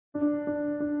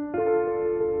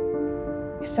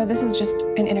So this is just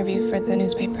an interview for the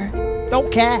newspaper.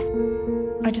 Don't care.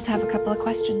 I just have a couple of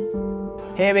questions.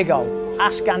 Here we go.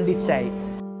 Ask Andy Tate.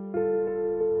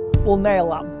 We'll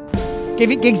nail that. Give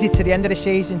it Giggsy to the end of the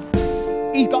season.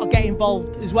 He's got to get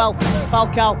involved as well.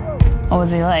 Falcao. What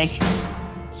was he like?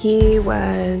 He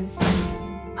was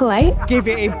polite. Give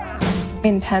it him.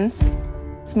 Intense.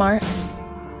 Smart.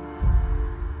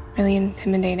 Really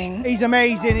intimidating. He's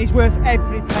amazing. He's worth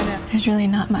every penny. There's really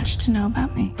not much to know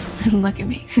about me. Look at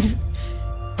me.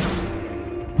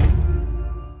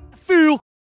 Fool.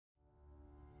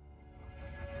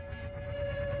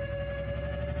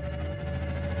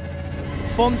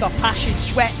 Thunder, passion,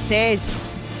 sweat, tears.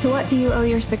 To what do you owe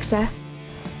your success?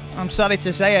 I'm sorry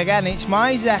to say again, it's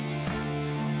miser.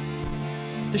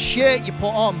 The shirt you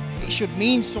put on, it should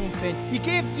mean something. You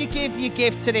give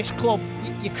to this club.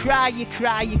 You cry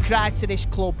to this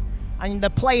club. And the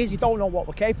players, you don't know what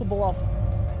we're capable of.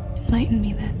 Enlighten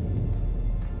me then.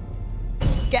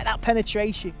 Get that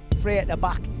penetration, free at the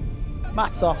back.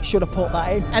 Matter should have put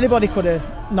that in. Anybody could have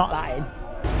knocked that in.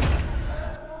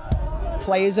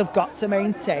 Players have got to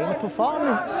maintain a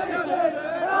performance.